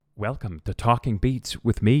Welcome to Talking Beats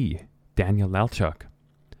with me, Daniel Lalchuk.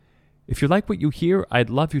 If you like what you hear,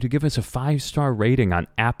 I'd love you to give us a 5-star rating on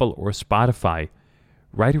Apple or Spotify.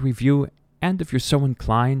 Write a review, and if you're so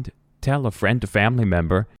inclined, tell a friend or family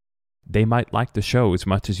member. They might like the show as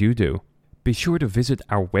much as you do. Be sure to visit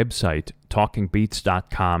our website,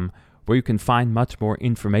 talkingbeats.com, where you can find much more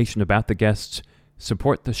information about the guests,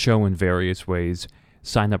 support the show in various ways,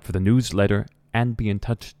 sign up for the newsletter, and be in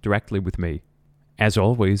touch directly with me. As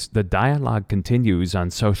always, the dialogue continues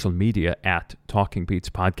on social media at Talking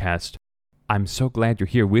Beats Podcast. I'm so glad you're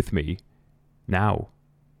here with me. Now,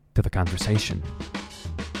 to the conversation.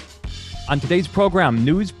 On today's program,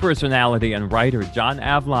 news personality and writer John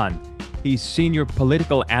Avlon. He's senior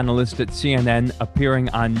political analyst at CNN, appearing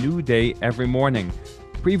on New Day every morning.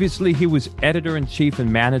 Previously, he was editor-in-chief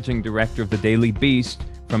and managing director of the Daily Beast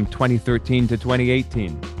from 2013 to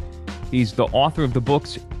 2018. He's the author of the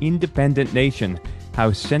books Independent Nation,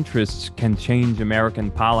 How Centrists Can Change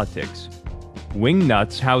American Politics,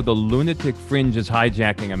 Wingnuts, How the Lunatic Fringe is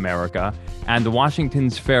Hijacking America, and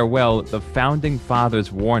Washington's Farewell, The Founding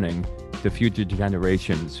Fathers' Warning to Future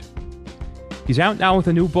Generations. He's out now with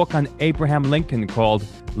a new book on Abraham Lincoln called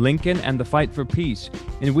Lincoln and the Fight for Peace,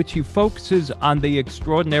 in which he focuses on the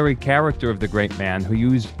extraordinary character of the great man who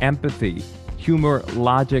used empathy, humor,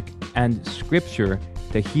 logic, and scripture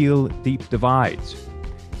to heal deep divides.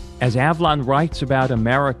 As Avlon writes about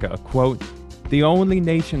America, quote, the only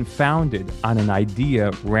nation founded on an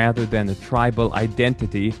idea rather than a tribal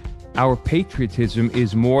identity, our patriotism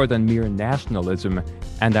is more than mere nationalism,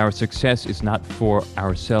 and our success is not for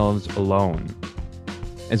ourselves alone.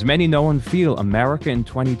 As many know and feel, America in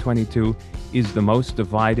 2022 is the most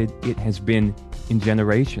divided it has been in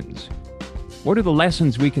generations. What are the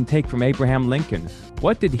lessons we can take from Abraham Lincoln?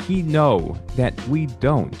 What did he know that we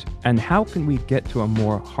don't? And how can we get to a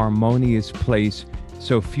more harmonious place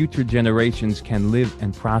so future generations can live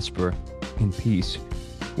and prosper in peace?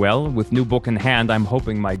 Well, with new book in hand, I'm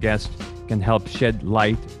hoping my guest can help shed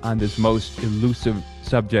light on this most elusive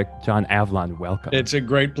subject. John Avlon, welcome. It's a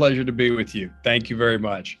great pleasure to be with you. Thank you very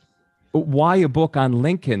much. Why a book on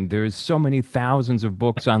Lincoln? There's so many thousands of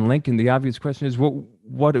books on Lincoln. The obvious question is,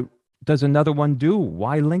 what does another one do?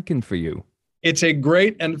 Why Lincoln for you? It's a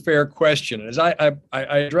great and fair question. As I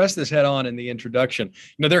addressed this head on in the introduction,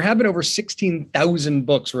 there have been over 16,000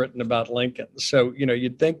 books written about Lincoln. So,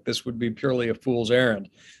 you'd think this would be purely a fool's errand.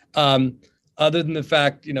 Other than the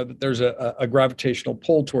fact, that there's a gravitational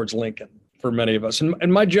pull towards Lincoln for many of us.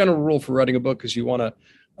 And my general rule for writing a book is you want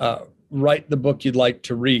to write the book you'd like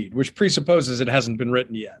to read, which presupposes it hasn't been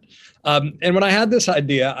written yet. And when I had this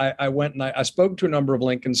idea, I went and I spoke to a number of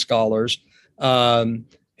Lincoln scholars, and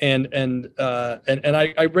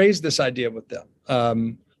I raised this idea with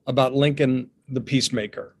them about Lincoln, the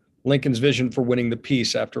peacemaker, Lincoln's vision for winning the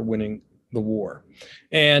peace after winning the war.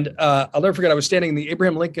 And I'll never forget, I was standing in the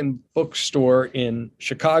Abraham Lincoln bookstore in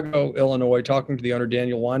Chicago, Illinois, talking to the owner,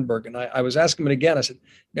 Daniel Weinberg. And I was asking him again, I said,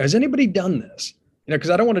 has anybody done this? Because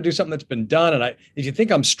I don't want to do something that's been done. And if you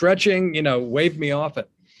think I'm stretching, wave me off it.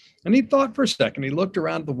 And he thought for a second. He looked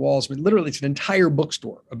around the walls. Literally, it's an entire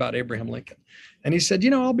bookstore about Abraham Lincoln. And he said,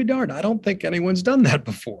 I'll be darned. I don't think anyone's done that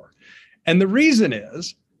before. And the reason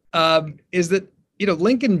is that,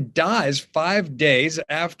 Lincoln dies 5 days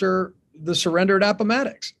after the surrender at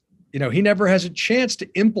Appomattox. He never has a chance to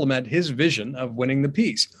implement his vision of winning the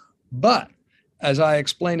peace. But as I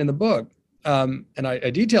explain in the book, and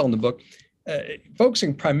I detail in the book,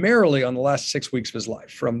 focusing primarily on the last 6 weeks of his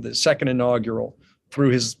life, from the second inaugural through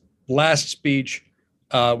his last speech,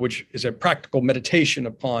 which is a practical meditation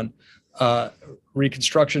upon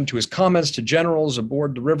Reconstruction, to his comments to generals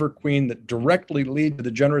aboard the River Queen that directly lead to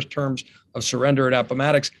the generous terms of surrender at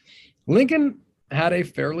Appomattox, Lincoln had a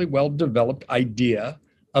fairly well-developed idea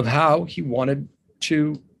of how he wanted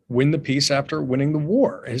to win the peace after winning the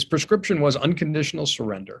war. His prescription was unconditional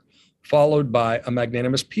surrender, followed by a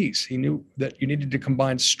magnanimous peace. He knew that you needed to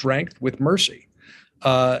combine strength with mercy.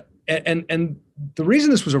 And the reason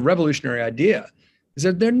this was a revolutionary idea is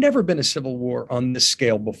that there'd never been a civil war on this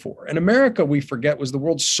scale before. And America, we forget, was the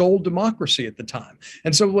world's sole democracy at the time.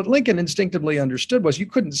 And so what Lincoln instinctively understood was you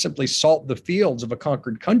couldn't simply salt the fields of a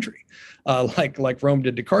conquered country like Rome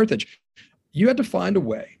did to Carthage. You had to find a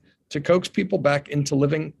way to coax people back into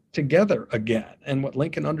living together again. And what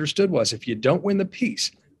Lincoln understood was if you don't win the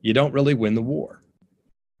peace, you don't really win the war.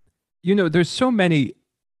 There's so many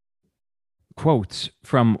quotes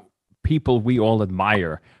from people we all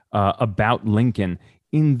admire about Lincoln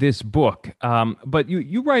in this book. But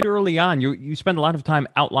you write early on, you spend a lot of time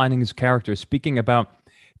outlining his character, speaking about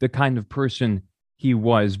the kind of person he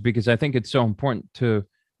was, because I think it's so important to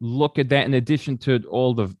look at that in addition to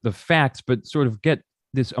all the facts, but sort of get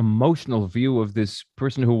this emotional view of this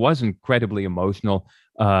person who was incredibly emotional.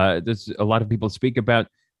 There's a lot of people speak about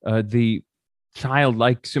the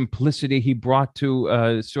childlike simplicity he brought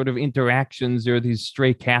to sort of interactions. There are these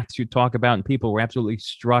stray cats you talk about, and people were absolutely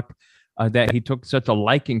struck that he took such a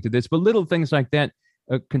liking to this. But little things like that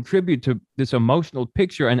contribute to this emotional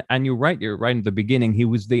picture. And you're right in the beginning. He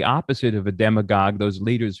was the opposite of a demagogue, those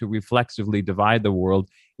leaders who reflexively divide the world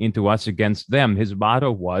into us against them. His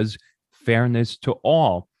motto was fairness to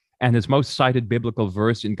all. And his most cited biblical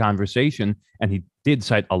verse in conversation, and he did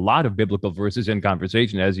cite a lot of biblical verses in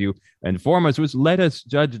conversation, as you inform us, was, let us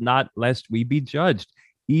judge not lest we be judged.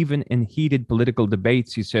 Even in heated political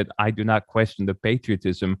debates, he said, I do not question the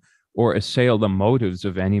patriotism or assail the motives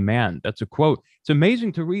of any man. That's a quote. It's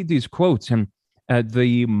amazing to read these quotes and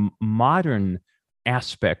the modern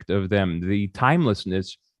aspect of them, the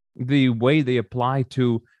timelessness, the way they apply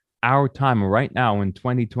to our time right now in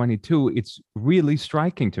 2022. It's really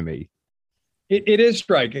striking to me. It is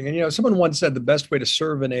striking. And, someone once said the best way to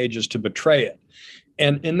serve an age is to betray it.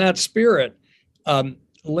 And in that spirit,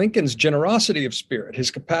 Lincoln's generosity of spirit,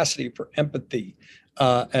 his capacity for empathy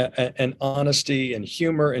and honesty and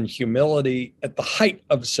humor and humility at the height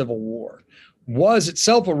of Civil War was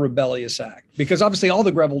itself a rebellious act, because obviously all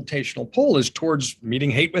the gravitational pull is towards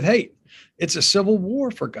meeting hate with hate. It's a civil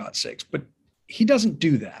war, for God's sakes, but he doesn't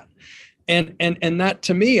do that. And that,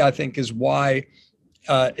 to me, I think, is why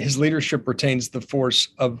his leadership retains the force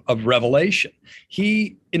of revelation.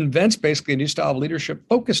 He invents basically a new style of leadership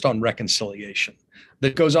focused on reconciliation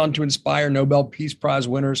that goes on to inspire Nobel Peace Prize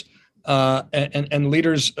winners and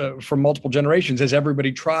leaders from multiple generations as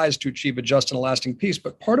everybody tries to achieve a just and a lasting peace.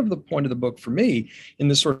 But part of the point of the book for me, in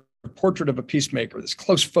this sort of portrait of a peacemaker, this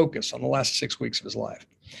close focus on the last 6 weeks of his life,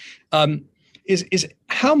 is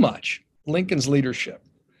how much Lincoln's leadership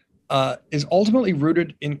is ultimately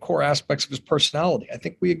rooted in core aspects of his personality. I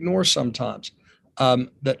think we ignore sometimes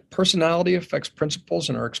that personality affects principles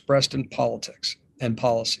and are expressed in politics and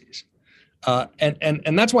policies.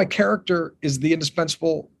 And that's why character is the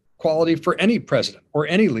indispensable quality for any president or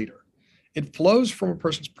any leader. It flows from a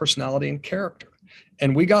person's personality and character.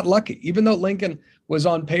 And we got lucky, even though Lincoln was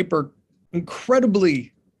on paper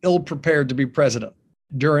incredibly ill-prepared to be president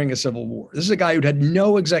during a civil war. This is a guy who'd had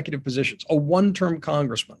no executive positions, a one-term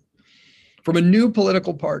congressman from a new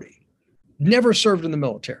political party, never served in the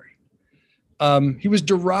military. He was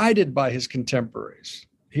derided by his contemporaries.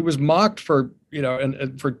 He was mocked for,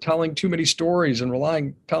 and for telling too many stories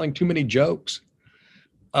and telling too many jokes.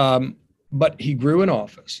 But he grew in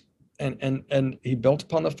office, and he built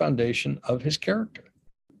upon the foundation of his character.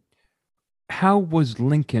 How was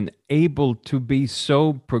Lincoln able to be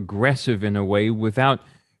so progressive in a way without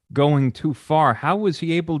going too far? How was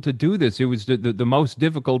he able to do this? It was the most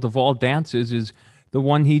difficult of all dances is the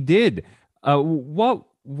one he did. What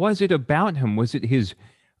was it about him? Was it his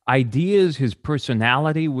ideas, his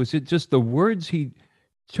personality? Was it just the words he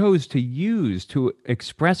chose to use to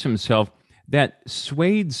express himself that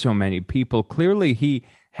swayed so many people? Clearly, he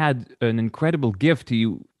had an incredible gift.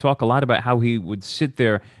 You talk a lot about how he would sit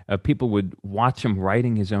there. People would watch him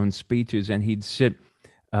writing his own speeches, and he'd sit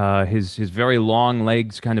his very long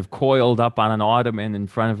legs kind of coiled up on an ottoman in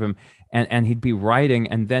front of him, and he'd be writing.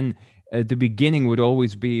 And then the beginning would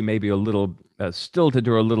always be maybe a little stilted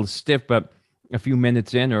or a little stiff, but a few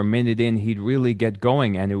minutes in or a minute in, he'd really get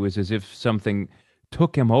going, and it was as if something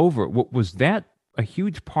took him over. Was that a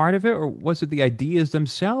huge part of it, or was it the ideas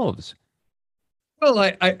themselves? Well,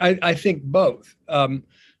 I think both. From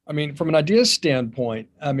an ideas standpoint,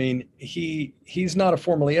 he's not a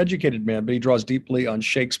formally educated man, but he draws deeply on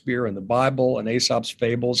Shakespeare and the Bible and Aesop's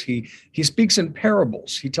fables. He speaks in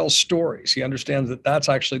parables. He tells stories. He understands that that's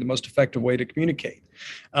actually the most effective way to communicate.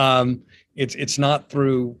 It's not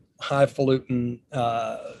through highfalutin,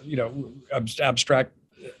 abstract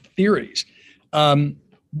theories.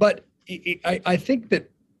 But I think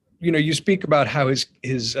that, you speak about how his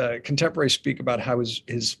contemporaries speak about how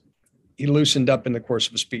he loosened up in the course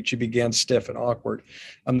of a speech. He began stiff and awkward.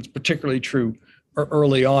 It's particularly true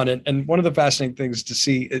early on. And one of the fascinating things to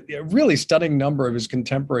see, a really stunning number of his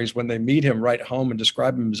contemporaries, when they meet him, write home and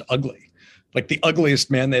describe him as ugly, like the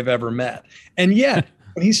ugliest man they've ever met. And yet,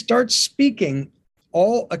 when he starts speaking,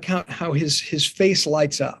 all account how his face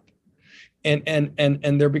lights up, and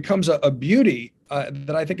there becomes a beauty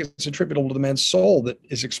that I think is attributable to the man's soul that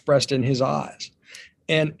is expressed in his eyes,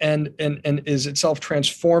 and is itself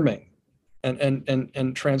transforming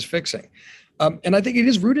and transfixing. And I think it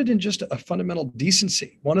is rooted in just a fundamental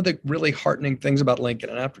decency. One of the really heartening things about Lincoln,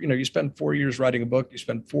 and after, you spend 4 years writing a book, you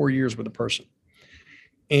spend 4 years with a person,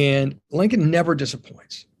 and Lincoln never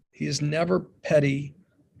disappoints. He is never petty.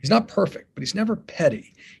 He's not perfect, but he's never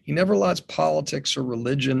petty. He never allows politics or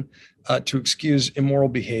religion to excuse immoral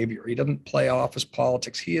behavior. He doesn't play office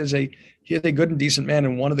politics. He is a good and decent man.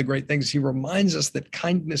 And one of the great things, he reminds us that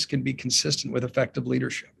kindness can be consistent with effective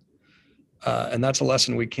leadership. And that's a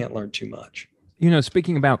lesson we can't learn too much.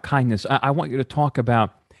 Speaking about kindness, I want you to talk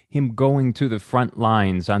about him going to the front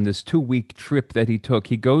lines on this 2-week trip that he took.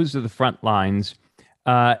 He goes to the front lines,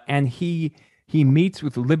 and he meets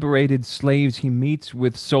with liberated slaves. He meets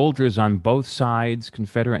with soldiers on both sides,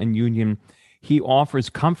 Confederate and Union. He offers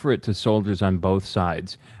comfort to soldiers on both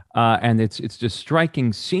sides. And it's just a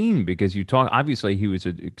striking scene because obviously he was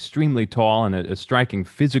extremely tall and a striking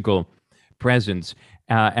physical presence,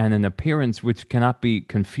 and an appearance which cannot be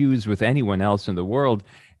confused with anyone else in the world.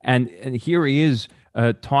 And here he is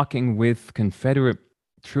talking with Confederate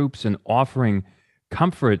troops and offering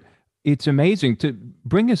comfort. It's amazing to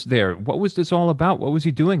bring us there. What was this all about? What was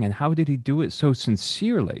he doing, and how did he do it so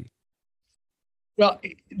sincerely? Well,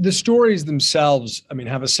 the stories themselves,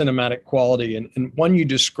 have a cinematic quality. And one you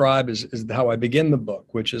describe is how I begin the book,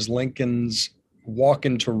 which is Lincoln's walk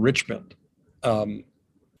into Richmond.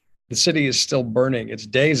 The city is still burning. It's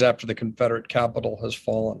days after the Confederate capital has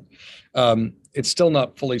fallen. It's still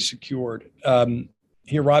not fully secured.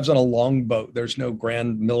 He arrives on a longboat. There's no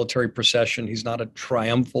grand military procession. He's not a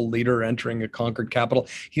triumphal leader entering a conquered capital.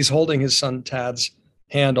 He's holding his son Tad's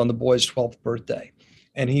hand on the boy's 12th birthday.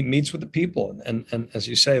 And he meets with the people and as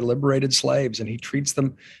you say, liberated slaves, and he treats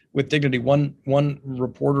them with dignity. One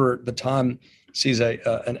reporter at the time sees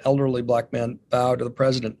an elderly black man bow to the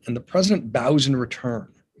president, and the president bows in return.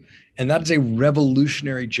 And that is a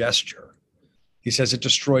revolutionary gesture. He says it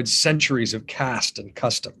destroyed centuries of caste and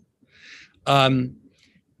custom.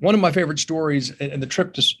 One of my favorite stories in the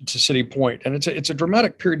trip to City Point, and it's a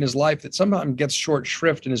dramatic period in his life that sometimes gets short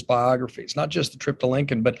shrift in his biography. It's not just the trip to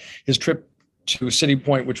Lincoln, but his trip to City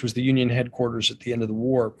Point, which was the Union headquarters at the end of the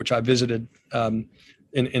war, which I visited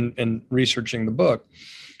in researching the book.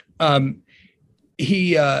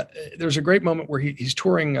 There's a great moment where he's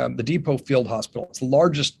touring the Depot Field Hospital. It's the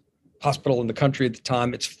largest hospital in the country at the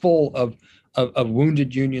time. It's full of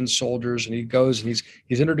wounded Union soldiers, and he goes and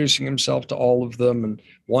he's introducing himself to all of them and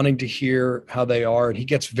wanting to hear how they are. And he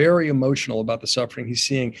gets very emotional about the suffering he's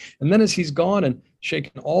seeing. And then as he's gone and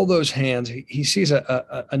shaking all those hands, he sees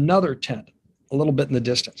another tent a little bit in the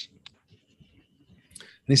distance.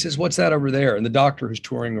 And he says, "What's that over there?" And the doctor who's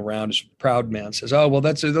touring around, is a proud man, says, "Oh, well,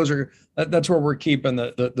 that's where we're keeping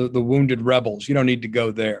the wounded rebels. You don't need to go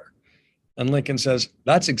there." And Lincoln says,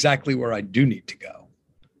 "That's exactly where I do need to go."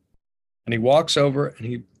 And he walks over and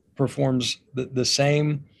he performs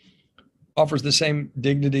offers the same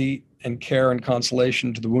dignity and care and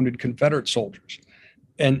consolation to the wounded Confederate soldiers.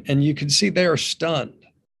 And you can see they are stunned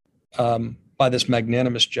by this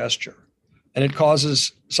magnanimous gesture. And it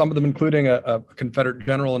causes some of them, including a Confederate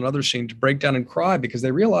general in another scene, to break down and cry because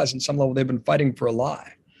they realize in some level they've been fighting for a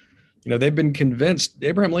lie. They've been convinced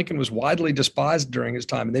Abraham Lincoln was widely despised during his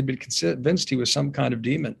time, and they'd been convinced he was some kind of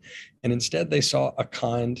demon. And instead they saw a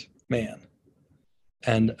kind man.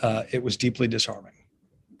 And it was deeply disarming.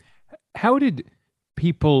 How did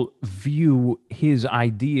people view his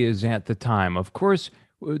ideas at the time? Of course,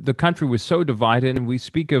 the country was so divided, and we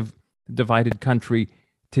speak of divided country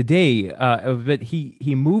today, but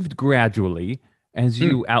he moved gradually, as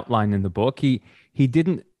you outline in the book. He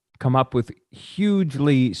didn't come up with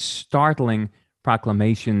hugely startling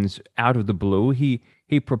proclamations out of the blue. He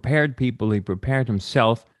prepared people. He prepared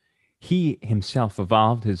himself. He himself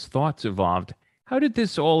evolved. His thoughts evolved. How did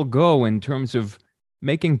this all go in terms of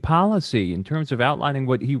making policy, in terms of outlining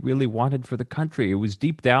what he really wanted for the country? It was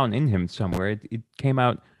deep down in him somewhere. It came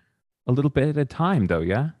out a little bit at a time, though,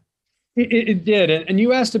 yeah? It did. And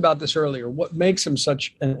you asked about this earlier. What makes him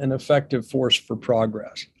such an effective force for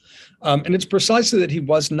progress? And it's precisely that he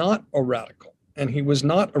was not a radical and he was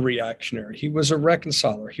not a reactionary. He was a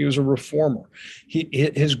reconciler. He was a reformer.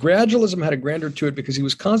 His gradualism had a grandeur to it because he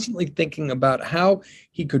was constantly thinking about how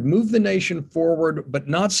he could move the nation forward, but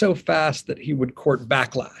not so fast that he would court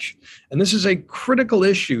backlash. And this is a critical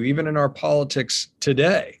issue, even in our politics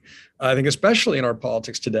today. I think especially in our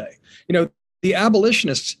politics today. The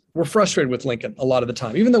abolitionists were frustrated with Lincoln a lot of the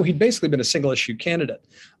time, even though he'd basically been a single issue candidate.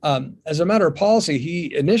 As a matter of policy,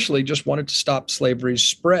 he initially just wanted to stop slavery's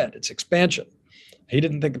spread, its expansion. He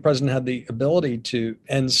didn't think the president had the ability to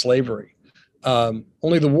end slavery.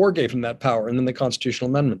 Only the war gave him that power. And then the constitutional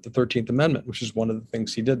amendment, the 13th Amendment, which is one of the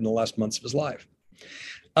things he did in the last months of his life.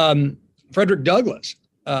 Frederick Douglass,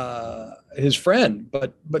 his friend,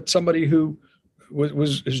 but somebody who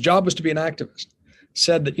was his job was to be an activist,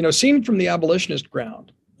 said that, seen from the abolitionist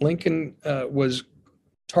ground, Lincoln was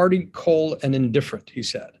tardy, cold, and indifferent, he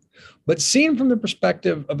said. But seen from the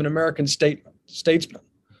perspective of an American statesman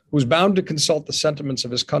who was bound to consult the sentiments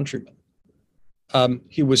of his countrymen,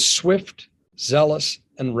 he was swift, zealous,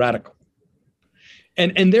 and radical.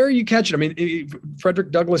 And there you catch it. I mean,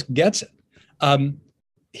 Frederick Douglass gets it.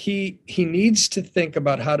 He needs to think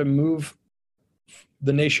about how to move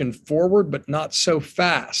the nation forward, but not so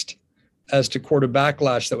fast as to court a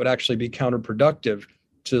backlash that would actually be counterproductive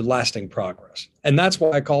to lasting progress. And that's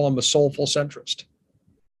why I call him a soulful centrist.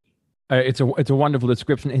 It's a wonderful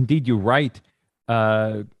description. Indeed, you write,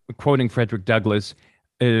 quoting Frederick Douglass,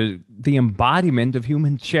 the embodiment of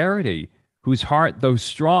human charity, whose heart, though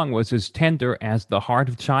strong, was as tender as the heart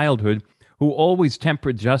of childhood, who always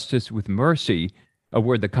tempered justice with mercy, a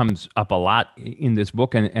word that comes up a lot in this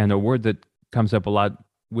book, and a word that comes up a lot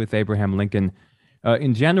with Abraham Lincoln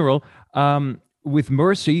in general. With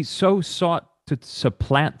mercy, so sought to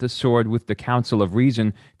supplant the sword with the counsel of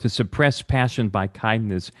reason, to suppress passion by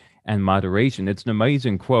kindness and moderation. It's an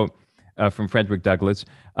amazing quote from Frederick Douglass.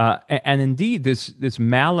 And indeed, this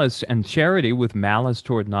malice and charity, with malice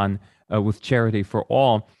toward none, with charity for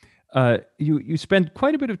all. You spend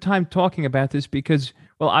quite a bit of time talking about this because,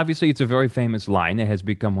 well, obviously it's a very famous line. It has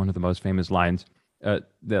become one of the most famous lines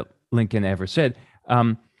that Lincoln ever said.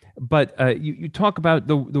 But you talk about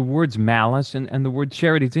the words malice and the word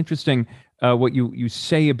charity. It's interesting what you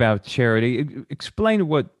say about charity. Explain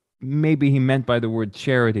what maybe he meant by the word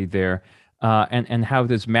charity there, and how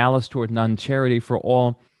this malice toward none, charity for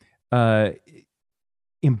all,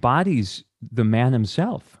 embodies the man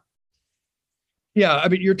himself. Yeah, I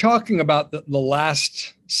mean, you're talking about the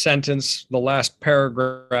last sentence, the last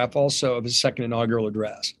paragraph also of his second inaugural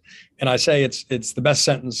address. And I say it's the best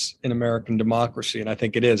sentence in American democracy, and I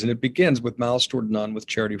think it is. And it begins with malice toward none, with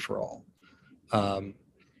charity for all.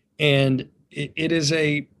 And it is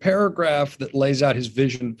a paragraph that lays out his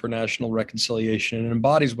vision for national reconciliation and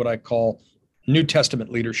embodies what I call New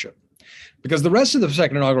Testament leadership. Because the rest of the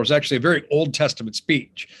second inaugural is actually a very Old Testament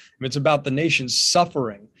speech. I mean, it's about the nation's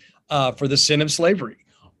suffering for the sin of slavery,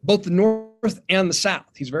 both the North and the South.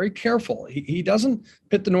 He's very careful. He doesn't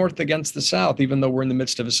pit the North against the South, even though we're in the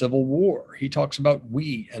midst of a civil war. He talks about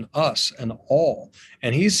we and us and all.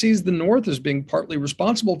 And he sees the North as being partly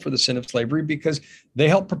responsible for the sin of slavery because they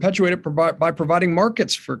helped perpetuate it by providing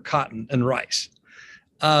markets for cotton and rice.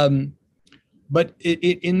 But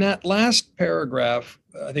in that last paragraph,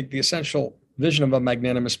 I think the essential vision of a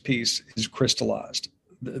magnanimous peace is crystallized.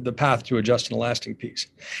 The path to a just and a lasting peace.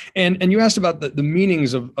 And you asked about the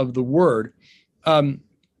meanings of the word.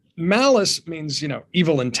 Malice means,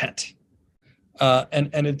 evil intent.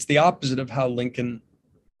 And it's the opposite of how Lincoln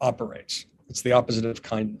operates. It's the opposite of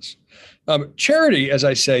kindness. Charity, as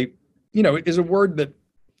I say, is a word that,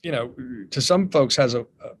 to some folks has a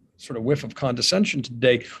sort of whiff of condescension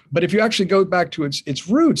today. But if you actually go back to its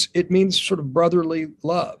roots, it means sort of brotherly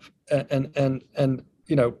love and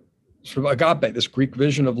sort of agape, this Greek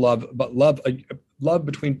vision of love, but love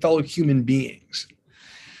between fellow human beings.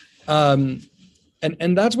 And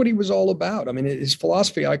that's what he was all about. I mean, his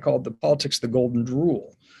philosophy, I called the politics of the golden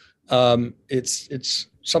rule. It's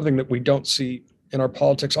something that we don't see in our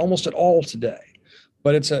politics almost at all today.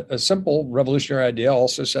 But it's a simple revolutionary idea,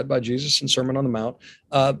 also said by Jesus in Sermon on the Mount.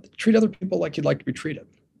 Treat other people like you'd like to be treated.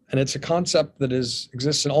 And it's a concept that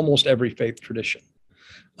exists in almost every faith tradition.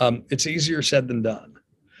 It's easier said than done,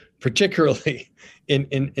 particularly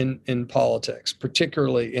in politics,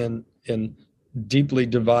 particularly in deeply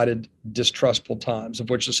divided, distrustful times, of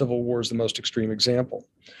which the Civil War is the most extreme example.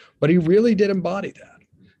 But he really did embody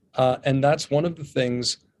that. And that's one of the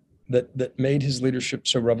things that made his leadership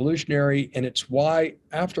so revolutionary. And it's why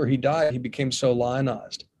after he died, he became so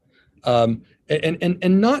lionized. And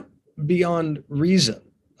not beyond reason.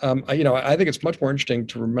 I think it's much more interesting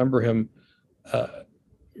to remember him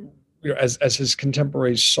as his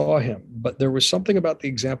contemporaries saw him, but there was something about the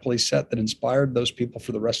example he set that inspired those people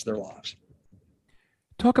for the rest of their lives.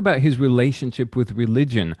 Talk about his relationship with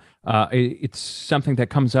religion. It's something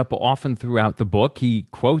that comes up often throughout the book. He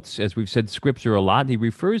quotes, as we've said, scripture a lot. He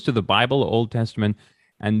refers to the Bible, Old Testament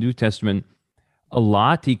and New Testament, a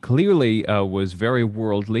lot. He clearly was very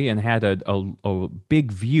worldly and had a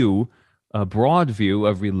big view, a broad view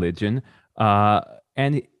of religion.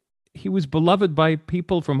 And he was beloved by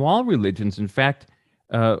people from all religions. In fact,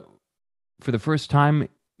 for the first time,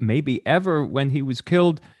 maybe ever, when he was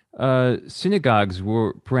killed, synagogues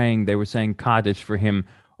were praying. They were saying Kaddish for him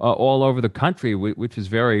all over the country, which is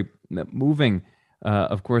very moving,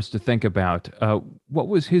 of course, to think about. What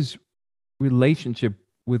was his relationship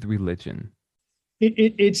with religion?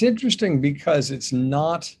 It's interesting because it's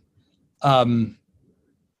not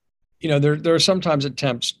there are sometimes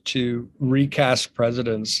attempts to recast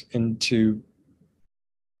presidents into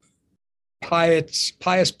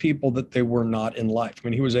pious people that they were not in life. I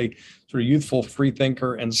mean, he was a sort of youthful free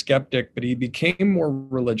thinker and skeptic, but he became more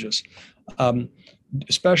religious,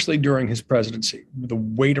 especially during his presidency, the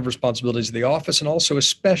weight of responsibilities of the office, and also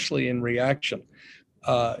especially in reaction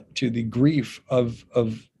to the grief of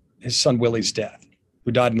his son Willie's death,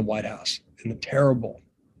 who died in the White House in the terrible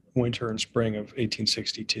winter and spring of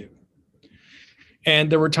 1862.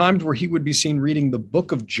 And there were times where he would be seen reading the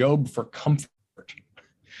book of Job for comfort,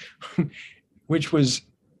 which was,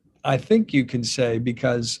 I think you can say,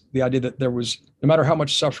 because the idea that there was, no matter how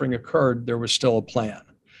much suffering occurred, there was still a plan.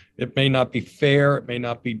 It may not be fair, it may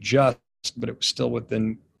not be just, but it was still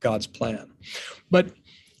within God's plan. But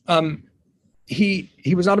he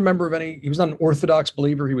was not a member of he was not an Orthodox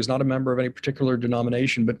believer. He was not a member of any particular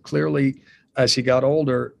denomination, but clearly as he got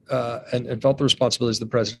older and felt the responsibilities of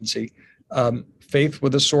the presidency, faith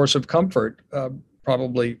was a source of comfort,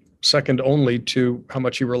 probably second only to how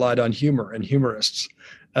much he relied on humor and humorists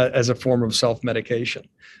as a form of self-medication.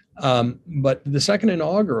 But the second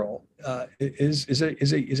inaugural is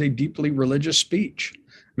a deeply religious speech.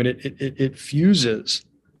 I mean, it fuses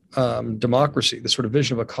democracy, the sort of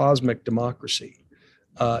vision of a cosmic democracy,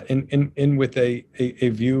 in with a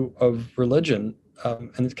view of religion,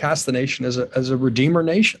 and it casts the nation as a redeemer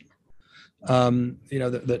nation.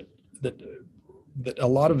 That a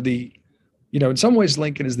lot of the, in some ways,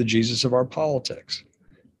 Lincoln is the Jesus of our politics.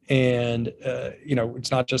 And,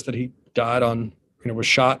 it's not just that he died was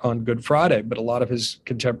shot on Good Friday, but a lot of his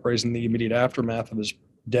contemporaries in the immediate aftermath of his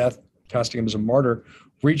death, casting him as a martyr,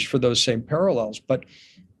 reached for those same parallels. But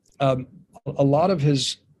a lot of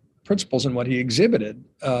his principles and what he exhibited,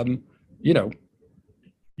 you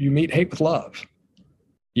meet hate with love.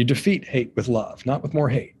 You defeat hate with love, not with more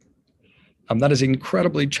hate. That is an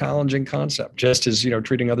incredibly challenging concept, just as,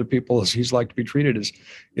 treating other people as he's like to be treated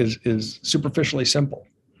is superficially simple.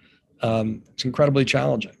 It's incredibly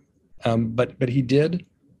challenging. But he did,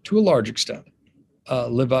 to a large extent,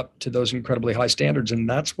 live up to those incredibly high standards. And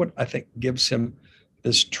that's what I think gives him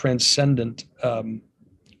this transcendent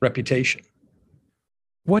reputation.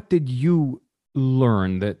 What did you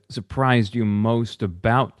learn that surprised you most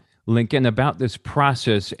about Lincoln, about this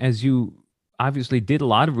process, as you obviously did a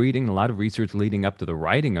lot of reading, a lot of research leading up to the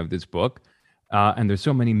writing of this book? And there's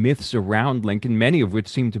so many myths around Lincoln, many of which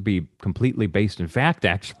seem to be completely based in fact,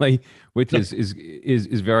 actually, which is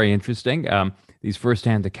very interesting. These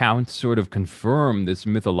firsthand accounts sort of confirm this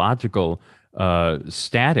mythological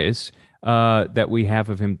status that we have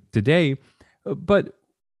of him today. But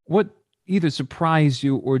what either surprised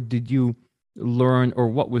you, or did you learn, or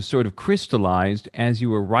what was sort of crystallized as you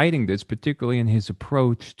were writing this, particularly in his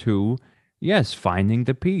approach to, yes, finding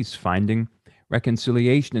the peace, finding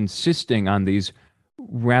reconciliation, insisting on these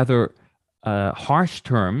rather harsh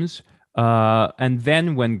terms, and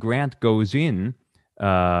then when Grant goes in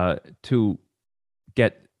to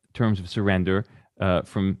get terms of surrender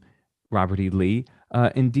from Robert E. Lee,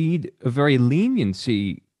 indeed, a very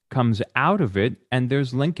leniency comes out of it, and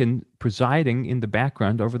there's Lincoln presiding in the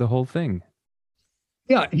background over the whole thing.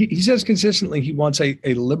 Yeah, he says consistently he wants a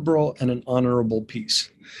liberal and an honorable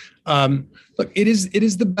peace. Look, it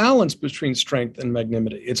is the balance between strength and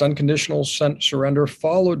magnanimity. It's unconditional surrender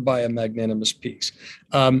followed by a magnanimous peace.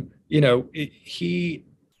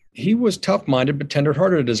 He was tough-minded but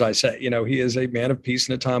tender-hearted, as I say. He is a man of peace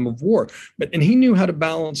in a time of war. And he knew how to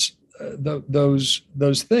balance those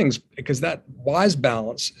things, because that wise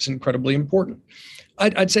balance is incredibly important.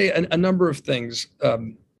 I'd say a number of things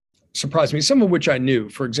surprised me, some of which I knew.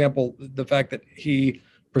 For example, the fact that he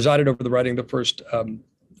presided over the writing of the first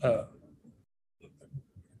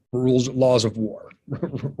laws of war,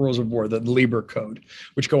 the Lieber Code,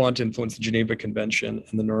 which go on to influence the Geneva Convention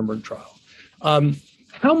and the Nuremberg trial.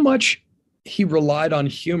 How much he relied on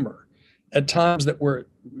humor at times that were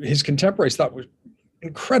his contemporaries thought was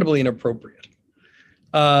incredibly inappropriate.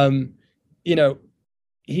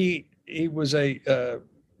 He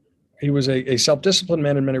was a self-disciplined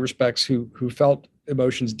man in many respects who felt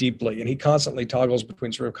emotions deeply, and he constantly toggles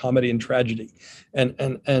between sort of comedy and tragedy, and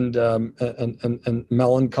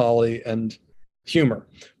melancholy and humor.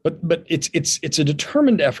 But it's a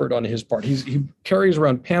determined effort on his part. He carries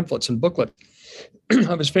around pamphlets and booklets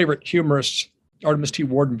of his favorite humorists, Artemus T.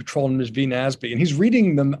 Ward and Patrolman Ms. V. Nasby, and he's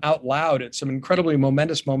reading them out loud at some incredibly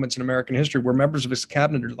momentous moments in American history where members of his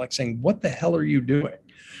cabinet are like saying, "What the hell are you doing?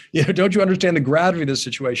 Don't you understand the gravity of this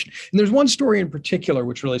situation?" And there's one story in particular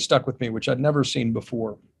which really stuck with me, which I'd never seen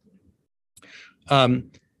before.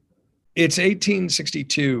 It's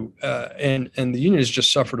 1862, and the Union has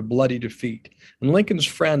just suffered a bloody defeat. And Lincoln's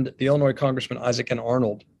friend, the Illinois Congressman Isaac N.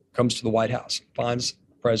 Arnold, comes to the White House, finds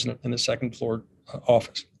the president in the second floor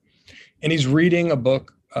office, and he's reading a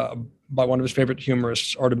book by one of his favorite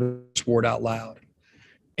humorists, Artemus Ward, out loud.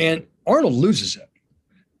 And Arnold loses it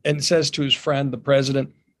and says to his friend, the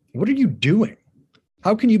president, "What are you doing?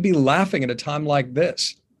 How can you be laughing at a time like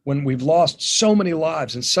this when we've lost so many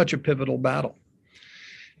lives in such a pivotal battle?"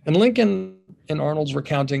 And Lincoln, in Arnold's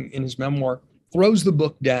recounting in his memoir, throws the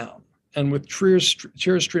book down and with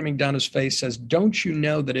tears streaming down his face says, "Don't you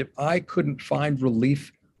know that if I couldn't find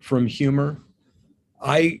relief from humor,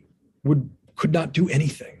 I could not do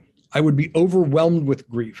anything. I would be overwhelmed with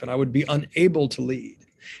grief and I would be unable to lead."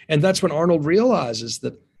 And that's when Arnold realizes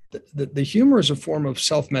that the humor is a form of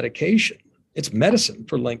self-medication. It's medicine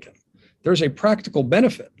for Lincoln. There's a practical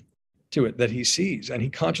benefit to it that he sees and he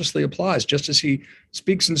consciously applies, just as he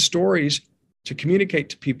speaks in stories to communicate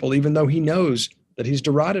to people, even though he knows that he's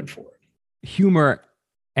derided for it. Humor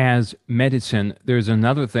as medicine. There's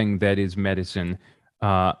another thing that is medicine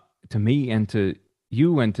to me and to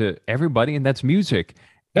you and to everybody, and that's music.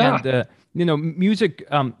 Yeah. And music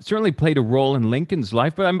certainly played a role in Lincoln's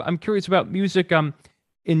life, but I'm curious about music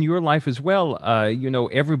in your life as well.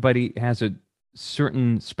 Everybody has a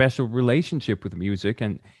certain special relationship with music,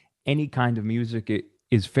 and any kind of music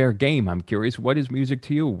is fair game. I'm curious, what is music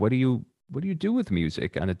to you? What do you do with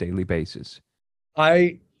music on a daily basis?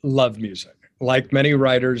 I love music. Like many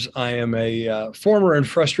writers, I am a former and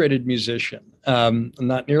frustrated musician.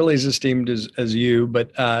 Not nearly as esteemed as you,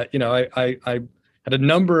 but I had a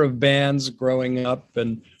number of bands growing up,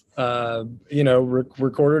 and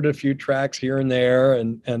recorded a few tracks here and there,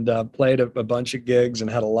 and played a bunch of gigs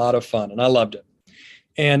and had a lot of fun, and I loved it.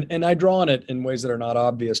 And I draw on it in ways that are not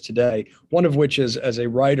obvious today. One of which is as a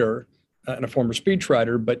writer and a former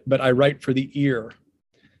speechwriter, but I write for the ear,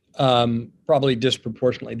 probably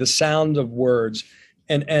disproportionately. The sound of words,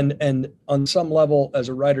 and on some level, as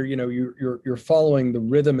a writer, you're following the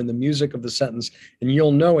rhythm and the music of the sentence, and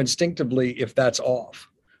you'll know instinctively if that's off.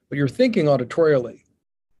 But you're thinking auditorially,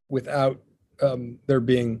 without there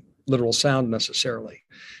being literal sound necessarily.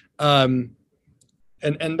 And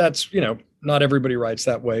that's not everybody writes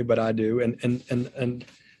that way, but I do, and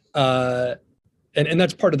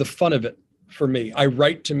that's part of the fun of it for me. I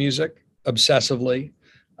write to music obsessively.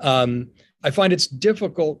 I find it's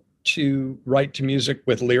difficult to write to music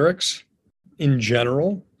with lyrics in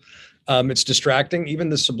general. It's distracting. Even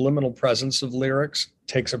the subliminal presence of lyrics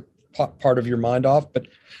takes a part of your mind off. But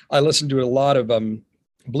I listen to a lot of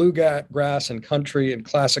bluegrass and country and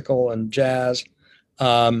classical and jazz.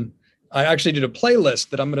 I actually did a playlist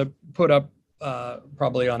that I'm going to put up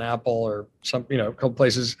probably on Apple or some, a couple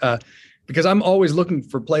places, because I'm always looking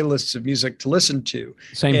for playlists of music to listen to.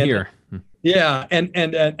 Same here. Yeah,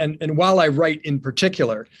 and while I write in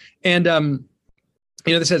particular, and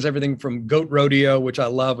this has everything from Goat Rodeo, which I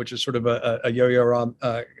love, which is sort of a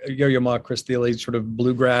Yo-Yo Ma, Chris Thile sort of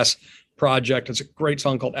bluegrass project. It's a great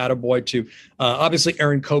song called Attaboy, to obviously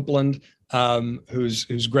Aaron Copland,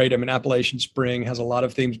 who's great. I mean, Appalachian Spring has a lot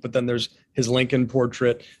of themes, but then there's his Lincoln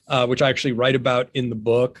portrait, which I actually write about in the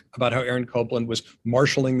book, about how Aaron Copland was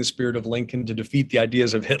marshaling the spirit of Lincoln to defeat the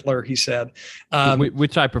ideas of Hitler, he said.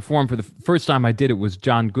 Which I performed for the first time I did it was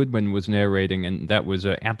John Goodman was narrating, and that was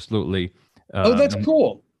absolutely that's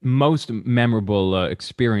cool. Most memorable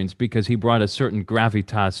experience, because he brought a certain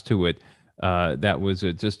gravitas to it that was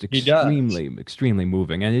just extremely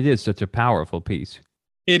moving, and it is such a powerful piece.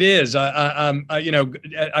 It is.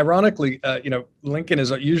 Ironically, Lincoln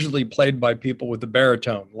is usually played by people with the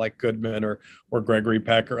baritone, like Goodman or Gregory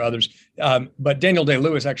Peck or others. But Daniel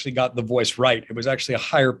Day-Lewis actually got the voice right. It was actually a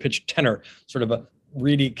higher pitched tenor, sort of a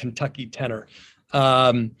reedy Kentucky tenor.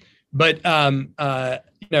 And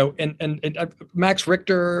Max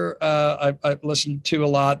Richter, I listened to a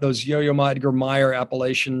lot. Those Yo-Yo Ma, Edgar Meyer,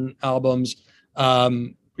 Appalachian albums.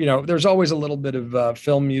 There's always a little bit of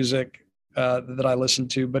film music that I listen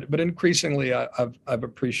to, but increasingly I've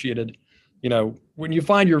appreciated, when you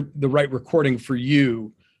find the right recording for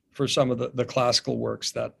you for some of the classical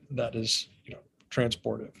works that is,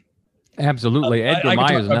 transportive. Absolutely. Edgar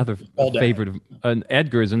Meyer is another favorite.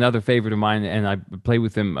 Edgar is another favorite of mine, and I play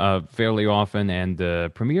with him fairly often, and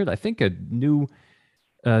premiered, I think, a new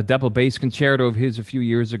double bass concerto of his a few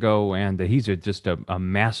years ago, and he's just a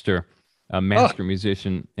master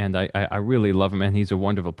musician, and I really love him, and he's a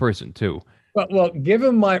wonderful person too. Well, give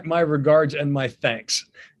him my regards and my thanks,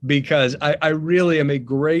 because I really am a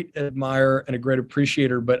great admirer and a great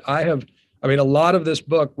appreciator. But a lot of this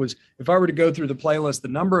book was, if I were to go through the playlist, the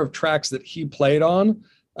number of tracks that he played on,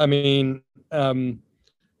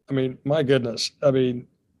 I mean, my goodness. I mean,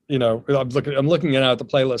 I'm looking at the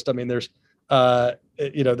playlist. I mean,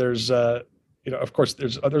 of course,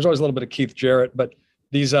 there's always a little bit of Keith Jarrett, but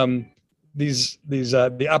these the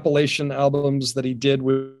Appalachian albums that he did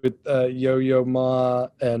with Yo-Yo Ma,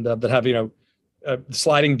 and that have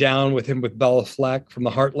sliding down with him with Bella Fleck from the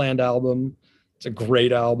Heartland album. It's a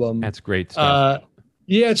great album. That's great stuff.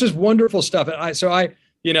 Yeah, it's just wonderful stuff. And I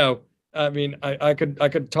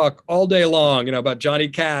could talk all day long, about Johnny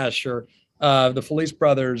Cash or the Felice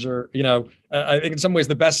Brothers, or I think in some ways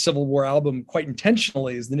the best Civil War album, quite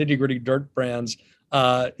intentionally, is the Nitty Gritty Dirt Brands.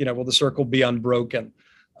 Will the Circle Be Unbroken?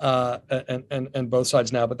 And Both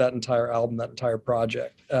Sides Now, but that entire album, that entire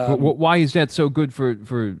project. Why is that so good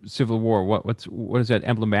for Civil War? What is that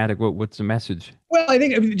emblematic? What's the message? Well, I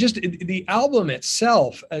think just the album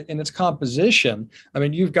itself and its composition. I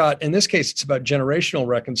mean, you've got, in this case, it's about generational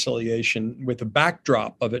reconciliation, with the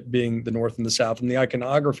backdrop of it being the North and the South, and the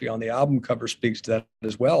iconography on the album cover speaks to that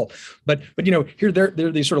as well. But here they're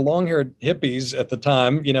these sort of long-haired hippies at the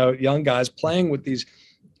time, young guys playing with these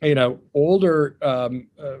older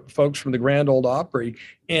folks from the Grand Ole Opry,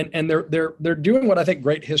 and they're doing what I think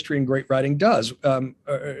great history and great writing does,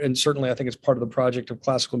 and certainly I think it's part of the project of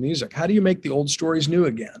classical music. How do you make the old stories new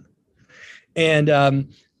again? And that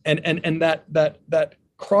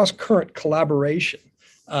cross current collaboration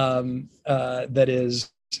that is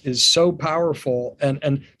so powerful,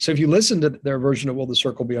 and so if you listen to their version of "Will the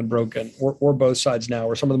Circle Be Unbroken" or "Both Sides Now"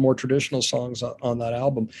 or some of the more traditional songs on that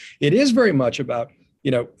album, it is very much about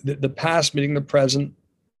the past meeting the present,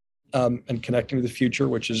 and connecting to the future,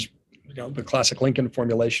 which is the classic Lincoln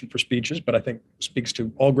formulation for speeches, but I think speaks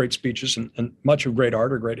to all great speeches and much of great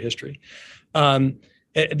art or great history.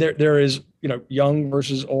 There is young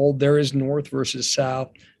versus old. There is North versus South.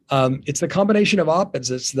 It's the combination of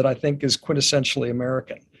opposites that I think is quintessentially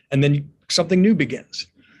American. And then something new begins.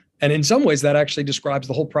 And in some ways, that actually describes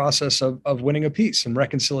the whole process of winning a peace and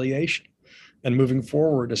reconciliation and moving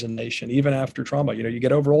forward as a nation, even after trauma. You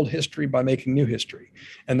get over old history by making new history.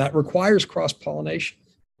 And that requires cross-pollination.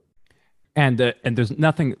 And there's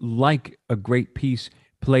nothing like a great piece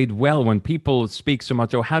played well. When people speak so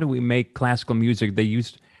much, how do we make classical music? They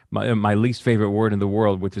used my least favorite word in the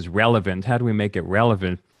world, which is relevant. How do we make it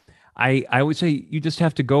relevant? I would say you just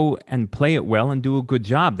have to go and play it well and do a good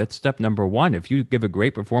job. That's step number one. If you give a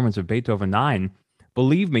great performance of Beethoven 9,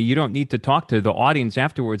 believe me, you don't need to talk to the audience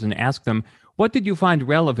afterwards and ask them, what did you find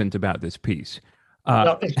relevant about this piece?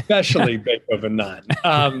 Well, especially Beethoven 9.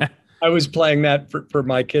 I was playing that for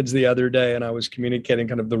my kids the other day, and I was communicating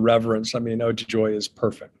kind of the reverence. I mean, Ode to Joy is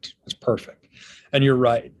perfect. It's perfect. And you're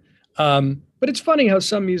right. But it's funny how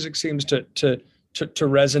some music seems to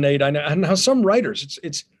resonate. I know, and how some writers,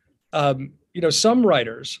 some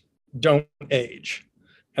writers don't age,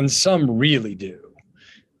 and some really do.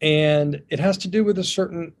 And it has to do with a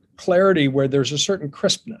certain clarity where there's a certain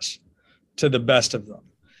crispness to the best of them.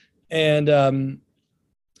 And, I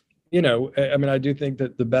do think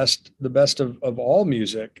that the best of all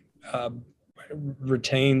music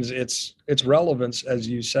retains its relevance, as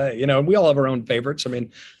you say. And we all have our own favorites. I mean,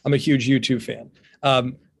 I'm a huge U2 fan,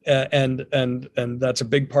 and that's a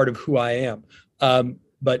big part of who I am.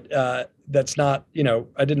 But that's not,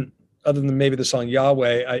 I didn't, other than maybe the song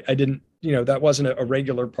Yahweh, I didn't, that wasn't a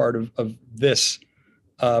regular part of this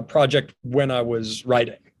project when I was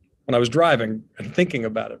writing. When I was driving and thinking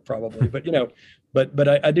about it, probably, but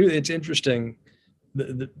I do. It's interesting.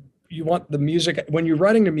 You want the music when you're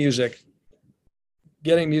writing the music,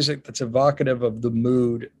 getting music that's evocative of the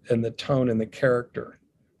mood and the tone and the character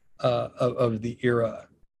of the era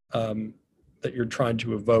that you're trying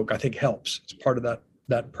to evoke. I think helps. It's part of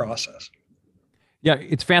that process. Yeah,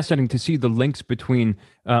 it's fascinating to see the links between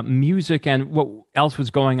music and what else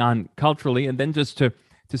was going on culturally, and then just to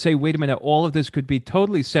say, wait a minute, all of this could be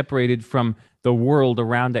totally separated from the world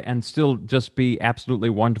around it and still just be absolutely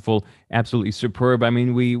wonderful, absolutely superb. I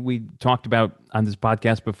mean, we talked about on this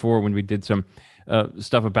podcast before when we did some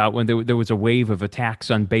stuff about when there was a wave of attacks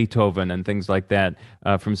on Beethoven and things like that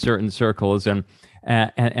from certain circles, and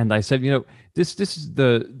I said, this is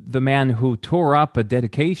the man who tore up a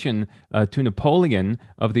dedication to Napoleon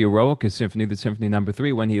of the Eroica Symphony, the Symphony Number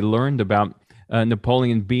 3, when he learned about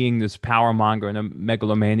Napoleon being this power monger and a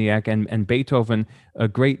megalomaniac, and Beethoven, a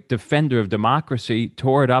great defender of democracy,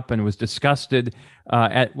 tore it up and was disgusted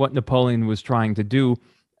at what Napoleon was trying to do.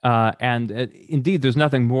 And indeed, there's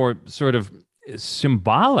nothing more sort of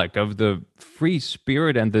symbolic of the free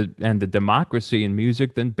spirit and the democracy in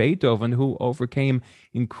music than Beethoven, who overcame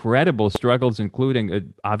incredible struggles,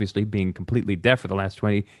 including obviously being completely deaf for the last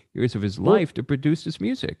 20 years of his life, to produce this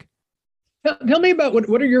music. Tell me about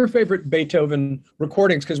what are your favorite Beethoven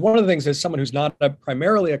recordings? Because one of the things, as someone who's not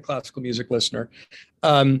primarily a classical music listener,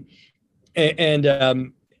 um, and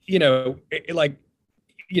like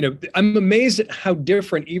I'm amazed at how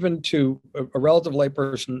different, even to a relative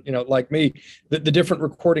layperson, like me, the different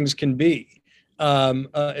recordings can be.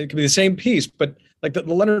 It can be the same piece, but like the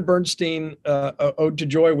Leonard Bernstein Ode to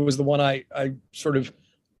Joy was the one I sort of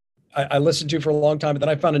I listened to for a long time, but then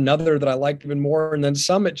I found another that I liked even more, and then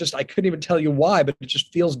some I couldn't even tell you why, but it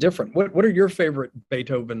just feels different. What are your favorite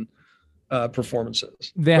Beethoven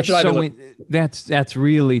performances? That's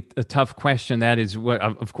really a tough question. That is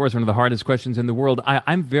of course, one of the hardest questions in the world.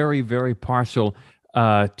 I'm very, very partial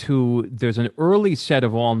to. There's an early set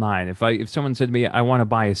of all nine. If someone said to me, I want to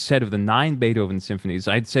buy a set of the 9 Beethoven symphonies,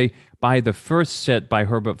 I'd say buy the first set by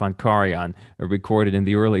Herbert von Karajan, recorded in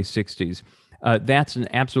the early '60s. That's an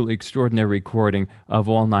absolutely extraordinary recording of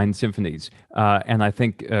all 9 symphonies. And I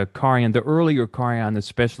think Karajan, the earlier Karajan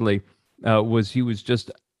especially, he was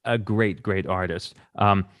just a great, great artist.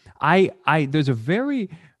 There's a very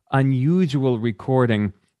unusual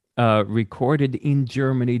recording recorded in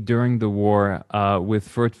Germany during the war with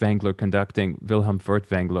Furtwängler conducting, Wilhelm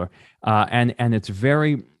Furtwängler. And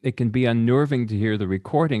it can be unnerving to hear the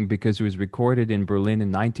recording because it was recorded in Berlin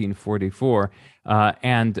in 1944.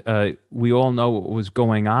 And we all know what was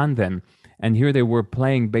going on then. And here they were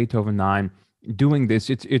playing Beethoven 9, doing this.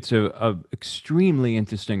 It's a extremely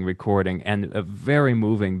interesting recording and very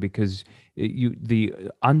moving because the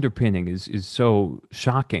underpinning is so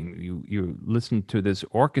shocking. You listen to this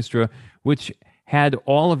orchestra, which had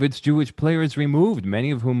all of its Jewish players removed, many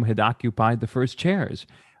of whom had occupied the first chairs,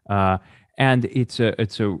 and it's a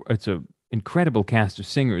incredible cast of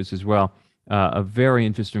singers as well. A very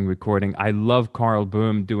interesting recording. I love Karl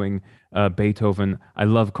Böhm doing Beethoven. I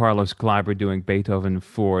love Carlos Kleiber doing Beethoven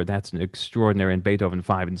 4. That's an extraordinary, and Beethoven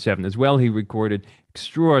 5 and 7 as well. He recorded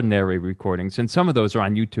extraordinary recordings, and some of those are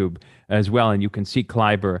on YouTube as well, and you can see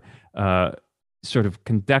Kleiber sort of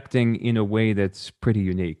conducting in a way that's pretty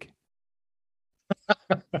unique.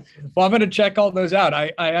 Well, I'm going to check all those out.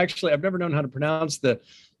 I've never known how to pronounce the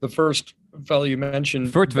first fellow you mentioned.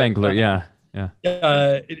 Furtwängler, yeah. Who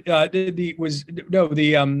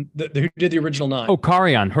did the original 9? Oh,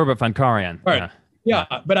 Karajan, Herbert von Karajan. Right. Yeah,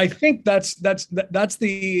 but I think that's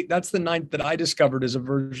the 9th that I discovered as a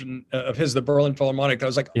version of his, the Berlin Philharmonic. I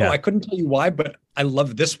was like, I couldn't tell you why, but I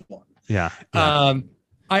love this one. Yeah. I'm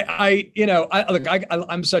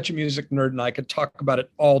such a music nerd, and I could talk about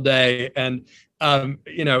it all day. And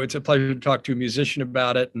it's a pleasure to talk to a musician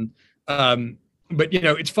about it. And but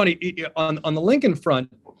it's funny on the Lincoln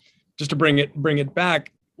front. Just to bring it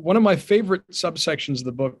back, one of my favorite subsections of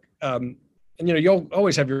the book, and you'll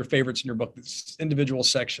always have your favorites in your book, individual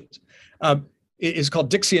sections, is called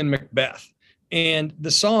Dixie and Macbeth. And the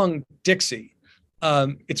song Dixie,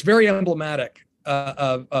 it's very emblematic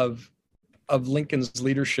of Lincoln's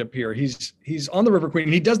leadership here. He's on the River Queen,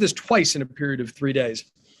 and he does this twice in a period of 3 days.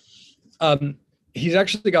 He's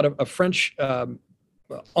actually got a French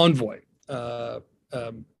envoy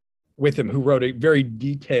with him, who wrote a very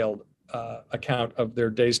detailed account of their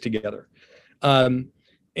days together, and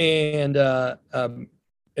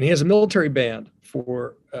he has a military band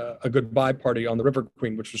for a goodbye party on the River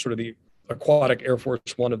Queen, which was sort of the aquatic Air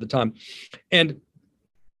Force One of the time, and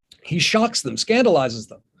he shocks them, scandalizes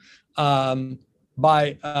them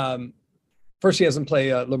by first he has them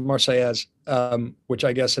play La Marseillaise, which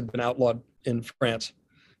I guess had been outlawed in France,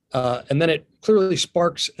 and then it clearly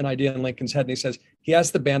sparks an idea in Lincoln's head, and he says he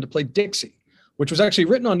asked the band to play Dixie, which was actually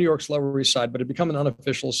written on New York's Lower East Side, but had become an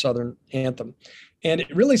unofficial Southern anthem. And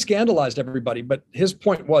it really scandalized everybody. But his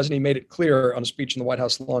point was, and he made it clear on a speech in the White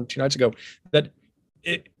House lawn 2 nights ago, that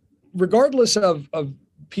regardless of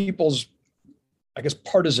people's, I guess,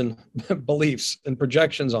 partisan beliefs and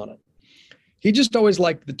projections on it, he just always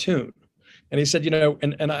liked the tune. And he said,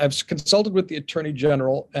 and I've consulted with the Attorney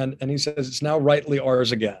General, and he says it's now rightly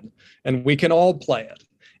ours again, and we can all play it.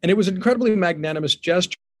 And it was an incredibly magnanimous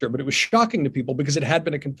gesture, but it was shocking to people because it had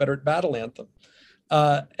been a Confederate battle anthem.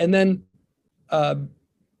 And then on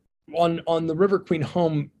the River Queen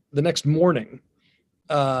home the next morning,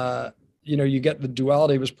 you get the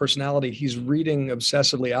duality of his personality. He's reading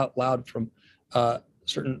obsessively out loud from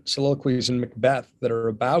certain soliloquies in Macbeth that are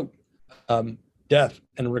about death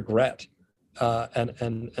and regret,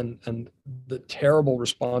 and the terrible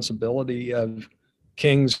responsibility of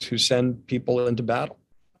kings who send people into battle,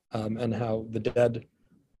 and how the dead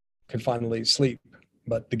can finally sleep,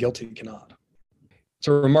 but the guilty cannot. It's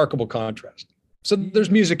a remarkable contrast. So there's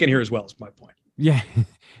music in here as well, is my point. Yeah,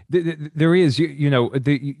 there is.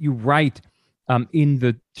 You write in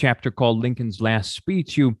the chapter called Lincoln's Last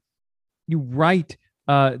Speech, you you write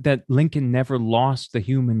that Lincoln never lost the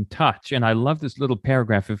human touch. And I love this little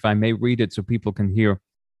paragraph, if I may read it so people can hear.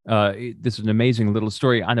 This is an amazing little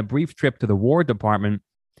story. On a brief trip to the War Department,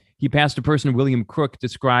 he passed a person William Crook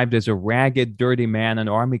described as a ragged, dirty man in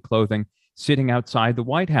army clothing sitting outside the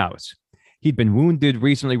White House. He'd been wounded,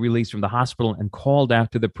 recently released from the hospital, and called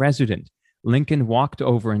out to the president. Lincoln walked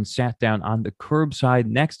over and sat down on the curbside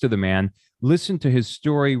next to the man, listened to his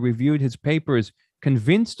story, reviewed his papers.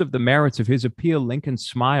 Convinced of the merits of his appeal, Lincoln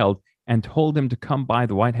smiled and told him to come by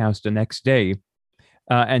the White House the next day.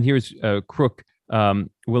 And here's Crook,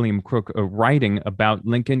 William Crook, writing about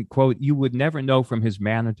Lincoln, quote, "You would never know from his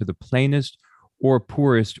manner to the plainest or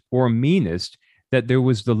poorest or meanest that there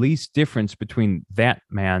was the least difference between that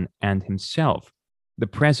man and himself. The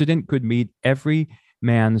president could meet every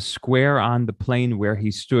man square on the plain where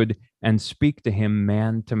he stood and speak to him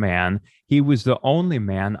man to man. He was the only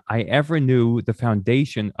man I ever knew the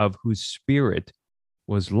foundation of whose spirit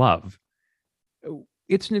was love."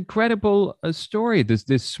 It's an incredible story,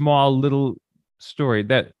 this small little story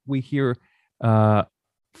that we hear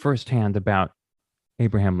firsthand about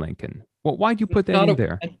Abraham Lincoln. Well, why'd you put that in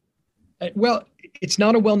there? Well, it's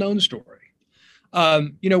not a well-known story.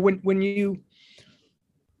 When you,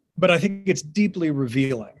 but I think it's deeply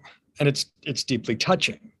revealing and it's deeply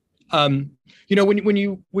touching. When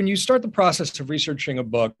you start the process of researching a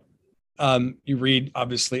book, you read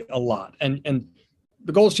obviously a lot, and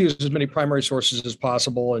the goal is to use as many primary sources as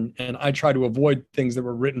possible. And I try to avoid things that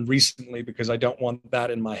were written recently because I don't want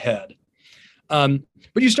that in my head. But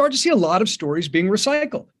you start to see a lot of stories being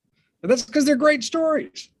recycled. And that's because they're great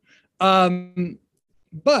stories.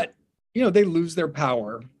 But they lose their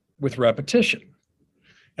power with repetition.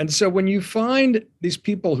 And so when you find these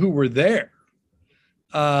people who were there,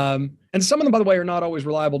 and some of them, by the way, are not always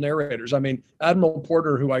reliable narrators. I mean, Admiral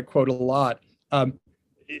Porter, who I quote a lot,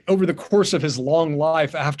 over the course of his long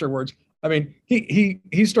life afterwards, I mean,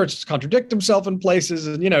 he starts to contradict himself in places,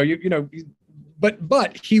 and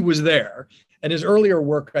but he was there, and his earlier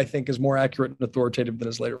work, I think, is more accurate and authoritative than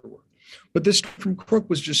his later work. But this from Crook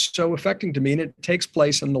was just so affecting to me, and it takes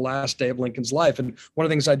place in the last day of Lincoln's life. And one of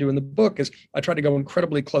the things I do in the book is I try to go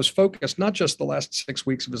incredibly close focus, not just the last 6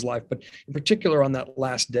 weeks of his life, but in particular on that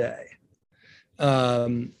last day, get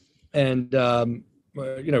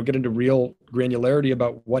into real granularity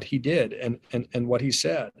about what he did and what he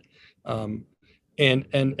said. And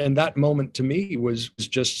that moment to me was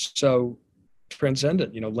just so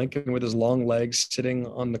transcendent. Lincoln with his long legs sitting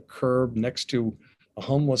on the curb next to a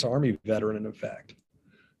homeless army veteran, in effect,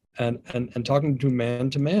 and talking to man,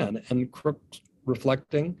 and Crook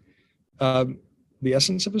reflecting the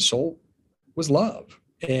essence of his soul was love.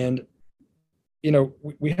 And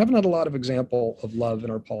we haven't had a lot of example of love in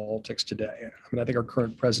our politics today. I mean, I think our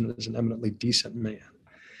current president is an eminently decent man,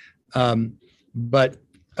 but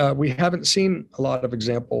we haven't seen a lot of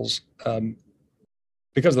examples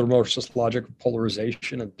because of the remorseless logic of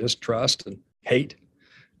polarization and distrust and hate.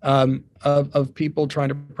 Of people trying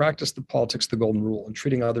to practice the politics of the golden rule and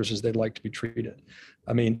treating others as they'd like to be treated.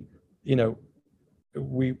 I mean,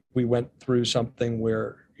 we went through something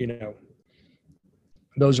where,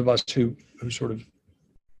 those of us who sort of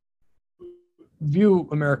view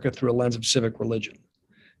America through a lens of civic religion,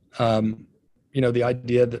 the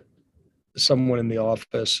idea that someone in the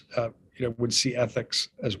office, would see ethics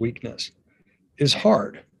as weakness is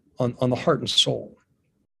hard on the heart and soul.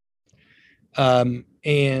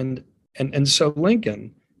 And so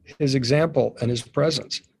Lincoln, his example and his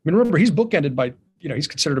presence, I mean, remember, he's bookended by, he's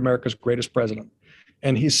considered America's greatest president,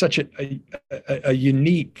 and he's such a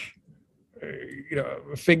unique,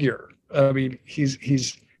 figure. I mean,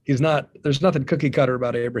 he's not, there's nothing cookie cutter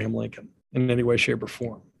about Abraham Lincoln in any way, shape, or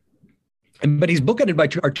form. But he's bookended by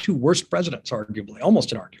our two worst presidents, arguably,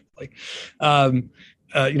 almost inarguably.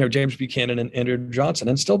 James Buchanan and Andrew Johnson,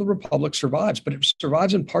 and still the Republic survives, but it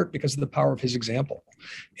survives in part because of the power of his example,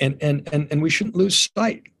 and we shouldn't lose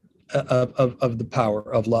sight of the power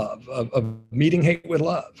of love, of meeting hate with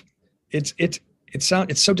love. It's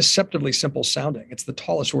so deceptively simple sounding. It's the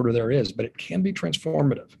tallest order there is, but it can be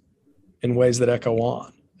transformative in ways that echo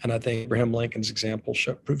on. And I think Abraham Lincoln's example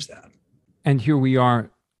proves that. And here we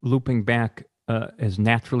are looping back as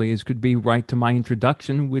naturally as could be right to my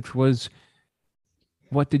introduction, which was,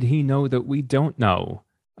 what did he know that we don't know?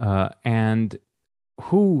 And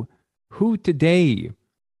who today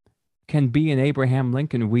can be an Abraham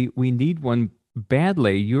Lincoln? We need one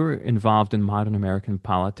badly. You're involved in modern American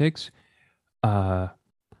politics.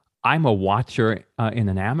 I'm a watcher in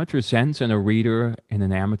an amateur sense and a reader in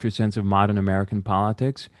an amateur sense of modern American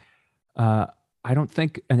politics. I don't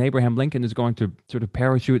think an Abraham Lincoln is going to sort of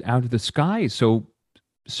parachute out of the sky so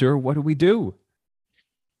sir, what do we do?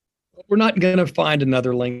 We're not going to find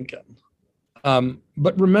another Lincoln.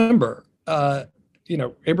 But remember,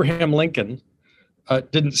 Abraham Lincoln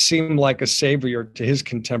didn't seem like a savior to his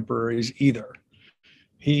contemporaries either.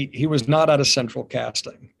 He was not out of central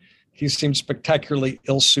casting. He seemed spectacularly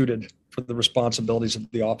ill-suited for the responsibilities of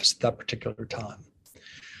the office at that particular time.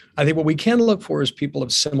 I think what we can look for is people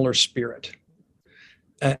of similar spirit.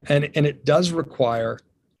 And it does require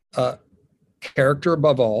character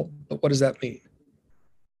above all, but what does that mean?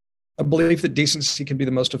 A belief that decency can be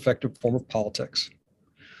the most effective form of politics,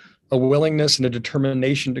 a willingness and a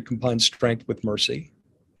determination to combine strength with mercy.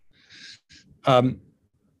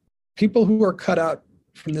 People who are cut out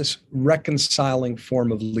from this reconciling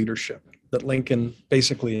form of leadership that Lincoln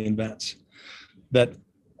basically invents, that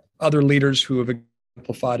other leaders who have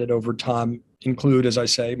exemplified it over time include, as I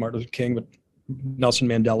say, Martin Luther King, but Nelson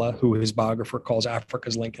Mandela, who his biographer calls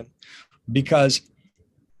Africa's Lincoln, because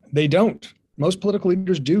they don't. Most political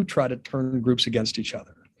leaders do try to turn groups against each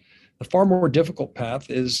other. The far more difficult path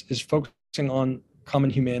is focusing on common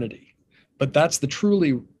humanity, but that's the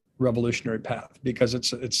truly revolutionary path because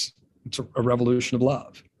it's a revolution of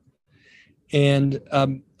love. And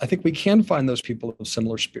I think we can find those people of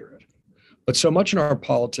similar spirit, but so much in our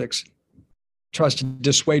politics tries to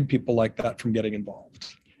dissuade people like that from getting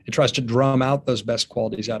involved. It tries to drum out those best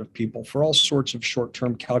qualities out of people for all sorts of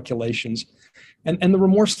short-term calculations and the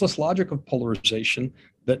remorseless logic of polarization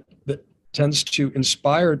that tends to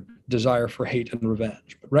inspire desire for hate and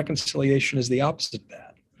revenge. But reconciliation is the opposite of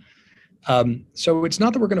that. So it's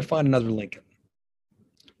not that we're going to find another Lincoln,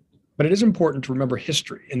 but it is important to remember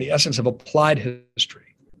history in the essence of applied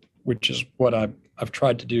history, which is what I've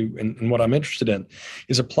tried to do and what I'm interested in,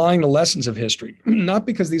 is applying the lessons of history, not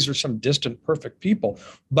because these are some distant, perfect people,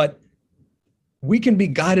 but we can be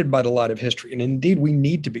guided by the light of history. And indeed, we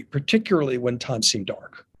need to be, particularly when times seem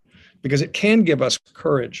dark, because it can give us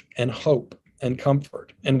courage and hope and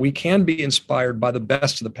comfort. And we can be inspired by the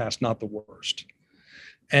best of the past, not the worst.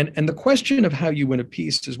 And the question of how you win a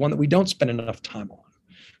peace is one that we don't spend enough time on.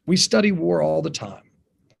 We study war all the time.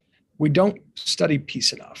 We don't study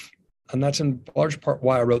peace enough. And that's in large part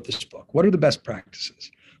why I wrote this book. What are the best practices?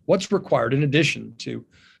 What's required in addition to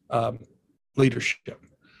leadership?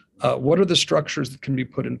 What are the structures that can be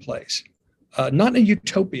put in place? Not in a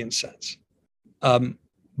utopian sense,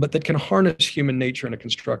 but that can harness human nature in a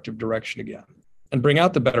constructive direction again and bring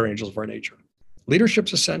out the better angels of our nature.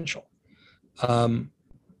 Leadership's essential,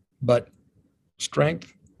 but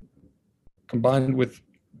strength combined with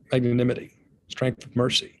magnanimity, strength of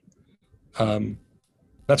mercy,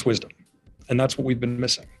 that's wisdom. And that's what we've been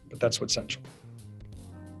missing, but that's what's essential.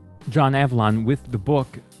 John Avlon, with the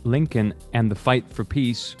book Lincoln and the Fight for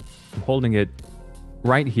Peace, I'm holding it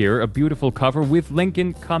right here, a beautiful cover with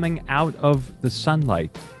Lincoln coming out of the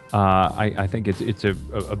sunlight. I think it's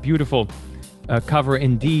a beautiful cover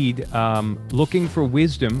indeed. Looking for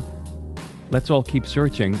wisdom. Let's all keep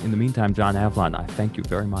searching. In the meantime, John Avlon, I thank you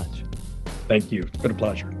very much. Thank you. It's been a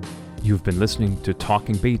pleasure. You've been listening to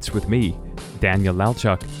Talking Beats with me, Daniel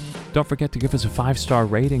Lalchuk. Don't forget to give us a 5-star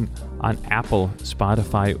rating on Apple,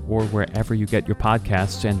 Spotify, or wherever you get your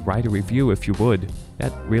podcasts, and write a review if you would.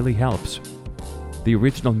 That really helps. The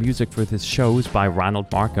original music for this show is by Ronald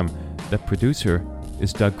Markham. The producer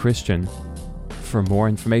is Doug Christian. For more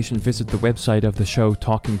information, visit the website of the show,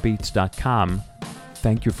 talkingbeats.com.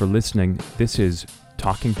 Thank you for listening. This is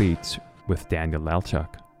Talking Beats with Daniel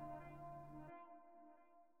Lalchuk.